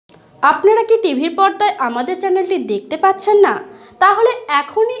আপনারা কি টিভির পর্দায় আমাদের চ্যানেলটি দেখতে পাচ্ছেন না? তাহলে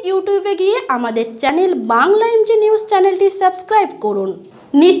এখনই ইউটিউবে গিয়ে আমাদের চ্যানেল বাংলা এমজি নিউজ চ্যানেলটি সাবস্ক্রাইব করুন।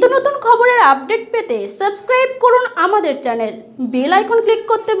 নিত্য নতুন খবরের আপডেট পেতে সাবস্ক্রাইব করুন আমাদের চ্যানেল, বেল আইকন ক্লিক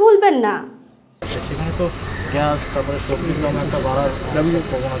করতে ভুলবেন না। সেখানে তো গ্যাস তারপরে সবজির দাম একটা বাড়ার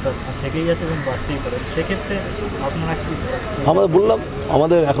প্রবণতা থেকেই যাচ্ছে এবং বাড়তেই পারে, সেক্ষেত্রে আপনারা কি? আমরা বললাম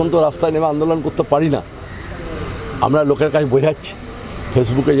আমাদের এখন তো রাস্তায় নেমে আন্দোলন করতে পারি না, আমরা লোকের কাছে বোঝাচ্ছি,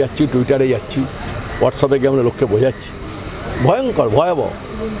 ফেসবুকে যাচ্ছি, টুইটারে যাচ্ছি, হোয়াটসঅ্যাপে গিয়ে আমরা লোককে বোঝাচ্ছি। ভয়ঙ্কর ভয়াবহ।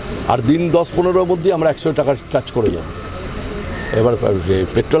 আর দিন 10-15-র মধ্যে আমরা 100 টাকা টাচ করে যাব। এবার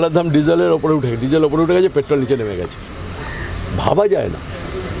পেট্রোলের দাম ডিজেলের ওপরে উঠে গেছে, পেট্রোল নিচে নেমে গেছে, ভাবা যায় না।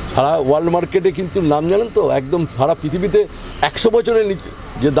 সারা ওয়ার্ল্ড মার্কেটে কিন্তু নাম জানেন তো, একদম সারা পৃথিবীতে 100 বছরের নিচে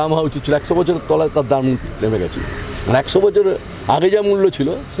যে দাম হওয়া উচিত ছিল, 100 বছরের তলায় তার দাম নেমে গেছে। আর 100 বছরের আগে যা মূল্য ছিল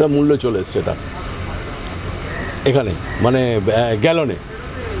সেটা মূল্য চলে এসছে এটা এখানে, মানে গ্যালনে।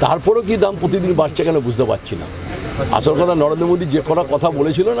 তারপরেও কি দাম প্রতিদিন বাড়ছে কেন বুঝতে পারছি না। আসল কথা, নরেন্দ্র মোদী যে কথা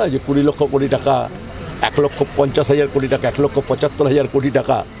বলেছিল না, যে 20 লক্ষ কোটি টাকা, 1,50,000 কোটি টাকা, 1,75,000 কোটি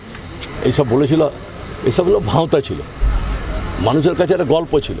টাকা এইসব বলেছিল, এইসব হলো ভাঁওতা ছিল, মানুষের কাছে একটা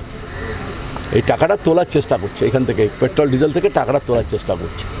গল্প ছিল। এই টাকাটা তোলার চেষ্টা করছে, এখান থেকে পেট্রোল ডিজেল থেকে টাকাটা তোলার চেষ্টা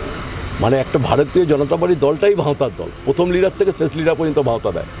করছে। মানে একটা ভারতীয় জনতা পার্টি দলটাই ভাঁওতার দল, প্রথম লিডার থেকে শেষ লিডার পর্যন্ত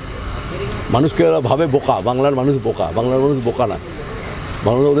ভাঁওতা দেয়। মানুষকে ওরা ভাবে বোকা, বাংলার মানুষ বোকা। বাংলার মানুষ বোকা না,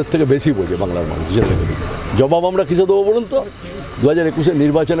 বাংলা ওদের থেকে বেশি বোঝে বাংলার মানুষ। জবাব আমরা কিসে দেবো বলুন তো? 2021-এর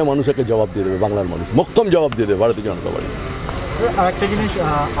নির্বাচনে মানুষকে জবাব দিয়ে দেবে বাংলার মানুষ, মোক্ষম জবাব দিয়ে দেবে ভারতীয় জনতা পার্টি। আরেকটা জিনিস,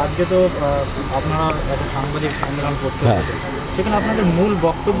 আজকে তো আপনারা একটা সাংবাদিক সম্মেলন করতে, হ্যাঁ, সেখানে আপনাদের মূল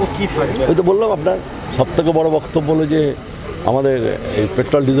বক্তব্য কী থাকবে? ওই তো বললাম, আপনার সবথেকে বড় বক্তব্য হলো যে আমাদের এই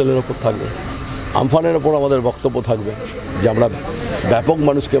পেট্রোল ডিজেলের ওপর থাকবে, আমফানের ওপর আমাদের বক্তব্য থাকবে, যে আমরা ব্যাপক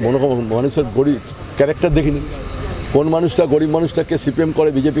মানুষকে মানুষের গরিব ক্যারেক্টার দেখিনি। কোন মানুষটা গরিব মানুষটাকে সিপিএম করে,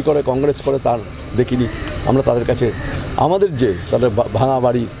 বিজেপি করে, কংগ্রেস করে তার দেখিনি। আমরা তাদের কাছে আমাদের যে তাদের ভাঙা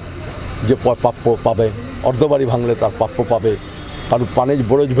বাড়ি যে প্রাপ্য পাবে, অর্ধ বাড়ি ভাঙলে তার প্রাপ্য পাবে, কারণ পানের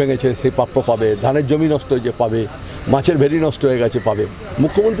বরজ ভেঙেছে সেই প্রাপ্য পাবে, ধানের জমি নষ্ট হয়েছে পাবে, মাছের ভেড়ি নষ্ট হয়ে গেছে পাবে।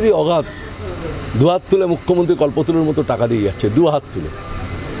 মুখ্যমন্ত্রী অগাধ, দুহাত তুলে মুখ্যমন্ত্রী কল্পতরুর মতো টাকা দিয়ে যাচ্ছে, দুহাত তুলে।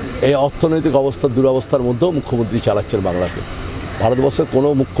 এই অর্থনৈতিক অবস্থার দুরবস্থার মধ্যেও মুখ্যমন্ত্রী চালাচ্ছেন বাংলাকে। ভারতবর্ষের কোনো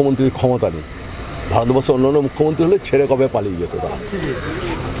মুখ্যমন্ত্রীর ক্ষমতা নেই। ভারতবর্ষের অন্যান্য মুখ্যমন্ত্রী হলে ছেড়ে কবে পালিয়ে যেত তারা।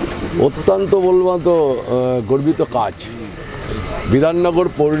 অত্যন্ত বলবো তো গর্বিত কাজ। বিধাননগর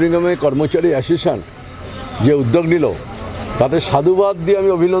পৌর নিগমে কর্মচারী অ্যাসোসিয়েশন যে উদ্যোগ নিল, তাদের সাধুবাদ দিয়ে আমি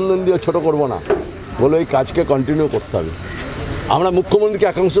অভিনন্দন দিয়ে ছোট করব না, বলে এই কাজকে কন্টিনিউ করতে হবে। আমরা মুখ্যমন্ত্রীকে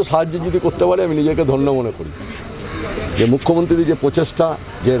একাংশ সাহায্য যদি করতে পারি, আমি নিজেকে ধন্য মনে করি। যে মুখ্যমন্ত্রীর যে প্রচেষ্টা,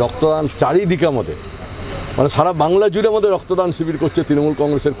 যে রক্তদান চারিদিকে আমাদের, মানে সারা বাংলা জুড়ে আমাদের রক্তদান শিবির করছে তৃণমূল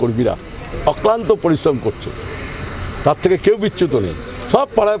কংগ্রেসের কর্মীরা, অক্লান্ত পরিশ্রম করছে, তার থেকে কেউ বিচ্যুত নেই। সব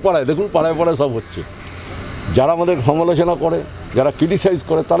পাড়ায় পাড়ায় দেখুন, পাড়ায় পাড়ায় সব হচ্ছে। যারা আমাদের সমালোচনা করে, যারা ক্রিটিসাইজ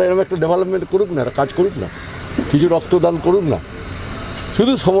করে, তারা এরকম একটা ডেভেলপমেন্ট করুক না, একটা কাজ করুক না, কিছু রক্তদান করুক না,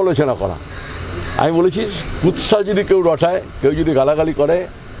 শুধু সমালোচনা করা। আমি বলেছি, কুৎসা যদি কেউ রটায়, কেউ যদি গালাগালি করে,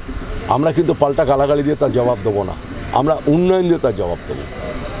 আমরা কিন্তু পাল্টা গালাগালি দিয়ে তার জবাব দেবো না, আমরা উন্নয়ন দিয়ে তার জবাব দেবো।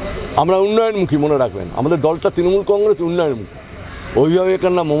 আমরা উন্নয়নমুখী, মনে রাখবেন, আমাদের দলটা তৃণমূল কংগ্রেস উন্নয়নমুখী।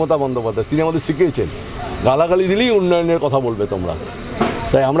 অভিভাবকের নাম মমতা বন্দ্যোপাধ্যায়, তিনি আমাদের শিখিয়েছেন গালাগালি দিলেই উন্নয়নের কথা বলবে তোমরা।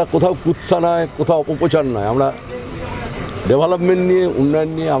 তাই আমরা কোথাও কুৎসা নয়, কোথাও অপপ্রচার নয়, আমরা ডেভেলপমেন্ট নিয়ে, উন্নয়ন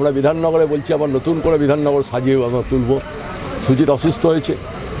নিয়ে। আমরা বিধাননগরে বলছি আবার নতুন করে বিধাননগর সাজিয়ে আমরা তুলব। সুজিত অসুস্থ হয়েছে,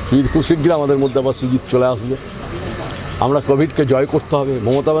 সুজিত খুব শীঘ্রই আমাদের মধ্যে আবার সুজিত চলে আসবে। আমরা কোভিডকে জয় করতে হবে।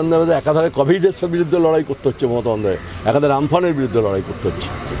 মমতা বন্দ্যোপাধ্যায় একাধারে কোভিডের বিরুদ্ধে লড়াই করতে হচ্ছে, মমতা বন্দ্যোপাধ্যায় একাধারে আমফানের বিরুদ্ধে লড়াই করতে হচ্ছে।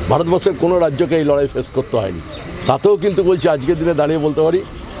 ভারতবর্ষের কোনো রাজ্যকে এই লড়াই ফেস করতে হয়নি। তাতেও কিন্তু বলছি, আজকের দিনে দাঁড়িয়ে বলতে পারি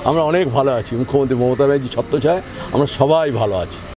আমরা অনেক ভালো আছি। মুখ্যমন্ত্রী মমতা ব্যানার্জি ছত্রছায়ায় আমরা সবাই ভালো আছি।